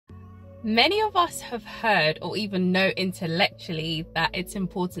Many of us have heard or even know intellectually that it's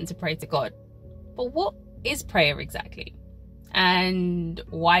important to pray to God. But what is prayer exactly? And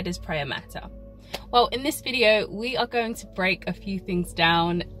why does prayer matter? Well, in this video, we are going to break a few things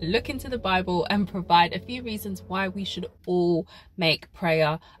down, look into the Bible, and provide a few reasons why we should all make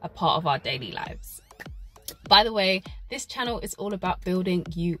prayer a part of our daily lives. By the way, this channel is all about building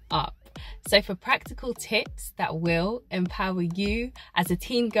you up. So for practical tips that will empower you as a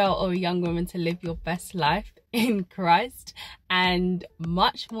teen girl or a young woman to live your best life in Christ, and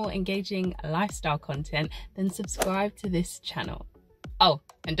much more engaging lifestyle content, then subscribe to this channel. Oh,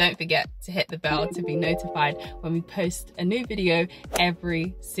 and don't forget to hit the bell to be notified when we post a new video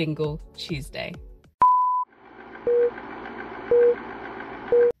every single Tuesday.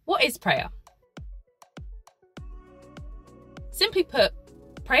 What is prayer? Simply put,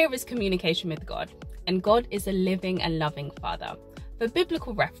 prayer is communication with God, and God is a living and loving Father. For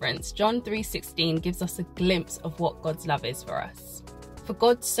biblical reference, John 3:16 gives us a glimpse of what God's love is for us. For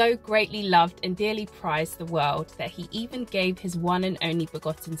God so greatly loved and dearly prized the world that he even gave his one and only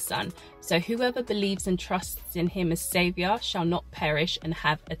begotten Son, so whoever believes and trusts in him as Saviour shall not perish and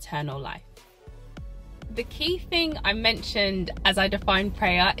have eternal life. The key thing I mentioned as I defined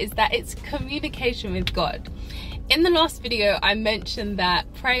prayer is that it's communication with God. In the last video, I mentioned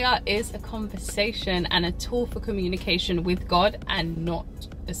that prayer is a conversation and a tool for communication with God and not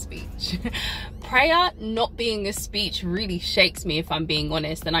a speech. Prayer not being a speech really shakes me, if I'm being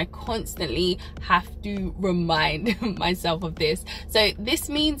honest, and I constantly have to remind myself of this. So this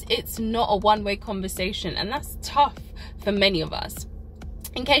means it's not a one-way conversation, and that's tough for many of us.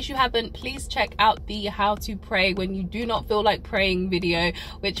 In case you haven't, please check out the how to pray when you do not feel like praying video,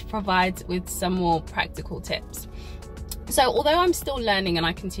 which provides with some more practical tips. So although I'm still learning and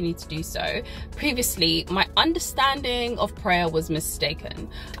I continue to do so, previously my understanding of prayer was mistaken.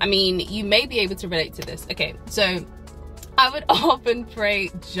 I mean, you may be able to relate to this. Okay, so I would often pray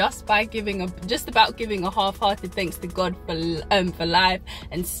just about giving a half-hearted thanks to God for life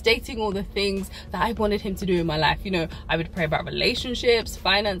and stating all the things that I wanted him to do in my life. You know, I would pray about relationships,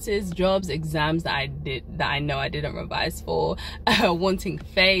 finances, jobs, exams that I know I didn't revise for, wanting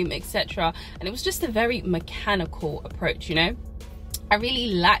fame, etc. And it was just a very mechanical approach, you know. I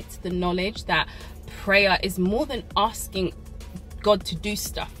really lacked the knowledge that prayer is more than asking God to do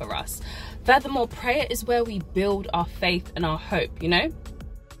stuff for us. Furthermore, prayer is where we build our faith and our hope, you know?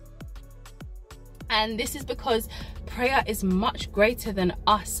 And this is because prayer is much greater than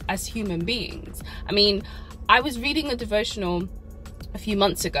us as human beings. I mean, I was reading a devotional a few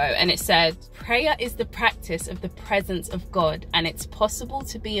months ago and it said, prayer is the practice of the presence of God, and it's possible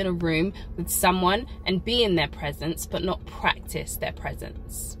to be in a room with someone and be in their presence, but not practice their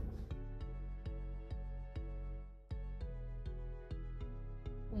presence.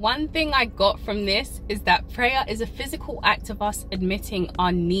 One thing I got from this is that prayer is a physical act of us admitting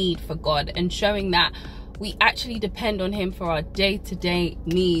our need for God and showing that we actually depend on him for our day-to-day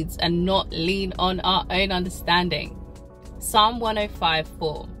needs and not lean on our own understanding. Psalm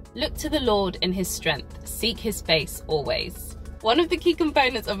 105:4. Look to the Lord in his strength, seek his face always. One of the key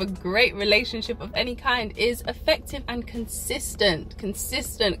components of a great relationship of any kind is effective and consistent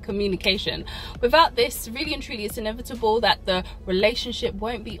communication. Without this, really and truly, it's inevitable that the relationship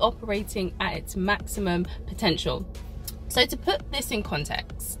won't be operating at its maximum potential. So to put this in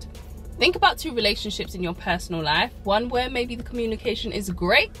context, think about two relationships in your personal life, one where maybe the communication is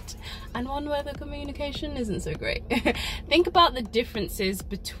great and one where the communication isn't so great. Think about the differences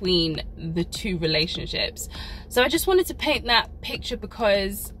between the two relationships. So I just wanted to paint that picture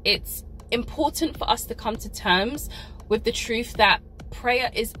because it's important for us to come to terms with the truth that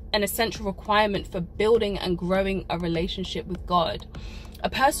prayer is an essential requirement for building and growing a relationship with God. A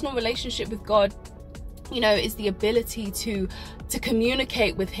personal relationship with God, you know, is the ability to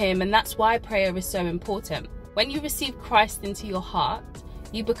communicate with him, and that's why prayer is so important. When you receive Christ into your heart,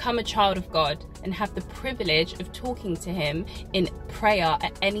 you become a child of God and have the privilege of talking to him in prayer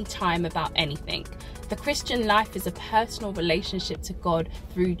at any time about anything. The Christian life is a personal relationship to God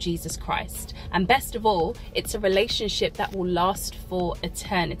through Jesus Christ. And best of all, it's a relationship that will last for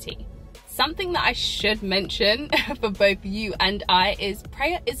eternity. Something that I should mention for both you and I is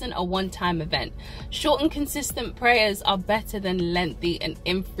prayer isn't a one-time event. Short and consistent prayers are better than lengthy and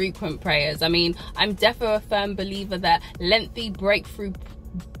infrequent prayers. I mean, I'm definitely a firm believer that lengthy breakthrough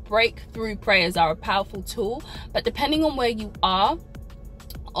prayers are a powerful tool, but depending on where you are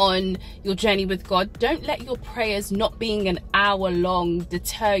on your journey with God, don't let your prayers not being an hour long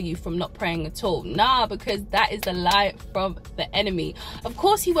deter you from not praying at all. Nah, because that is a lie from the enemy. Of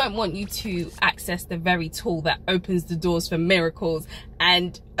course, he won't want you to access the very tool that opens the doors for miracles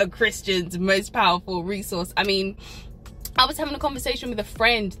and a Christian's most powerful resource. I mean, I was having a conversation with a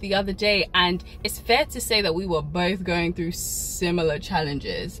friend the other day, and it's fair to say that we were both going through similar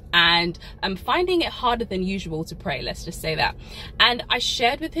challenges, and I'm finding it harder than usual to pray, let's just say that. And I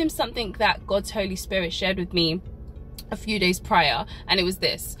shared with him something that God's Holy Spirit shared with me a few days prior, and it was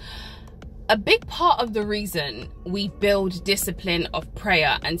this. A big part of the reason we build discipline of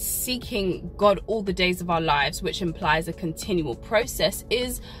prayer and seeking God all the days of our lives, which implies a continual process,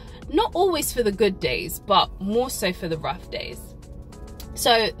 is not always for the good days, but more so for the rough days.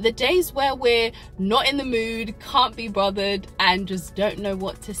 So the days where we're not in the mood, can't be bothered, and just don't know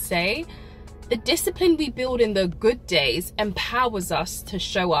what to say, the discipline we build in the good days empowers us to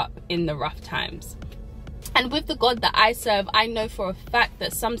show up in the rough times. And with the God that I serve, I know for a fact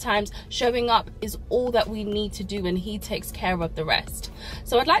that sometimes showing up is all that we need to do, and he takes care of the rest.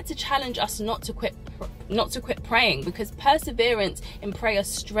 So I'd like to challenge us not to quit praying, because perseverance in prayer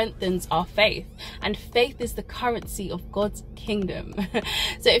strengthens our faith, and faith is the currency of God's kingdom.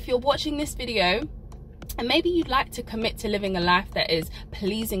 So if you're watching this video and maybe you'd like to commit to living a life that is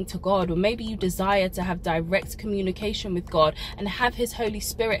pleasing to God, or maybe you desire to have direct communication with God and have his Holy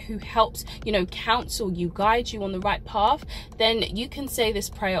Spirit who helps, counsel you, guide you on the right path, then you can say this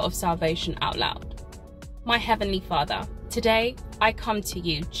prayer of salvation out loud. My Heavenly Father, today I come to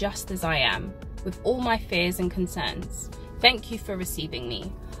you just as I am, with all my fears and concerns. Thank you for receiving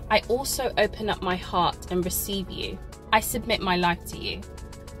me. I also open up my heart and receive you. I submit my life to you.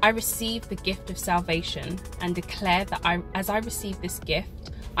 I receive the gift of salvation and declare that as I receive this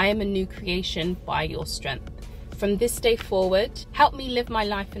gift, I am a new creation by your strength. From this day forward, help me live my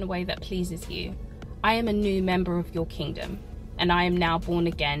life in a way that pleases you. I am a new member of your kingdom, and I am now born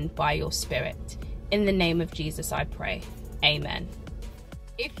again by your Spirit. In the name of Jesus I pray. Amen.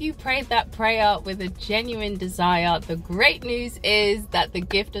 If you prayed that prayer with a genuine desire, the great news is that the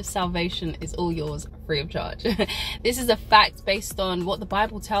gift of salvation is all yours, free of charge. This is a fact based on what the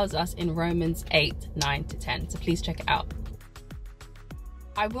Bible tells us in Romans 8:9-10, so please check it out.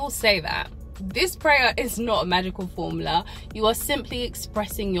 I will say that this prayer is not a magical formula. You are simply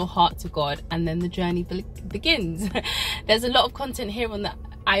expressing your heart to God, and then the journey begins. There's a lot of content here on the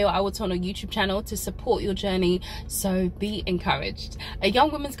Awotona YouTube channel to support your journey, so be encouraged. A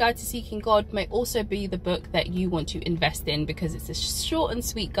Young Woman's Guide to Seeking God may also be the book that you want to invest in, because it's a short and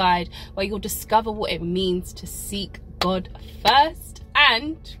sweet guide where you'll discover what it means to seek God first,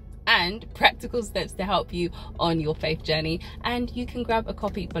 and practical steps to help you on your faith journey, and you can grab a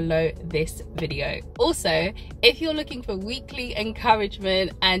copy below this video. Also, if you're looking for weekly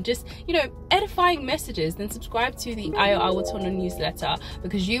encouragement and just edifying messages, then subscribe to the Awotona newsletter,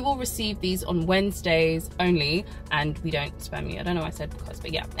 because you will receive these on Wednesdays only, and we don't spam you. I don't know why I said because,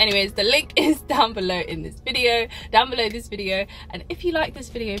 but yeah. Anyways, the link is down below this video, and if you like this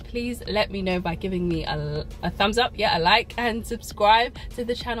video, please let me know by giving me a thumbs up, a like, and subscribe to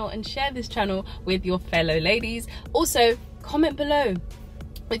the channel, and share this channel with your fellow ladies. Also, comment below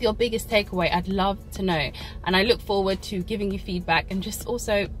with your biggest takeaway. I'd love to know, and I look forward to giving you feedback, and just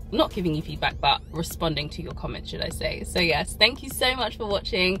also not giving you feedback but responding to your comments, should I say. So yes, thank you so much for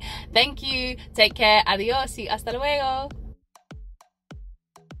watching. Thank you, take care, adios y hasta luego.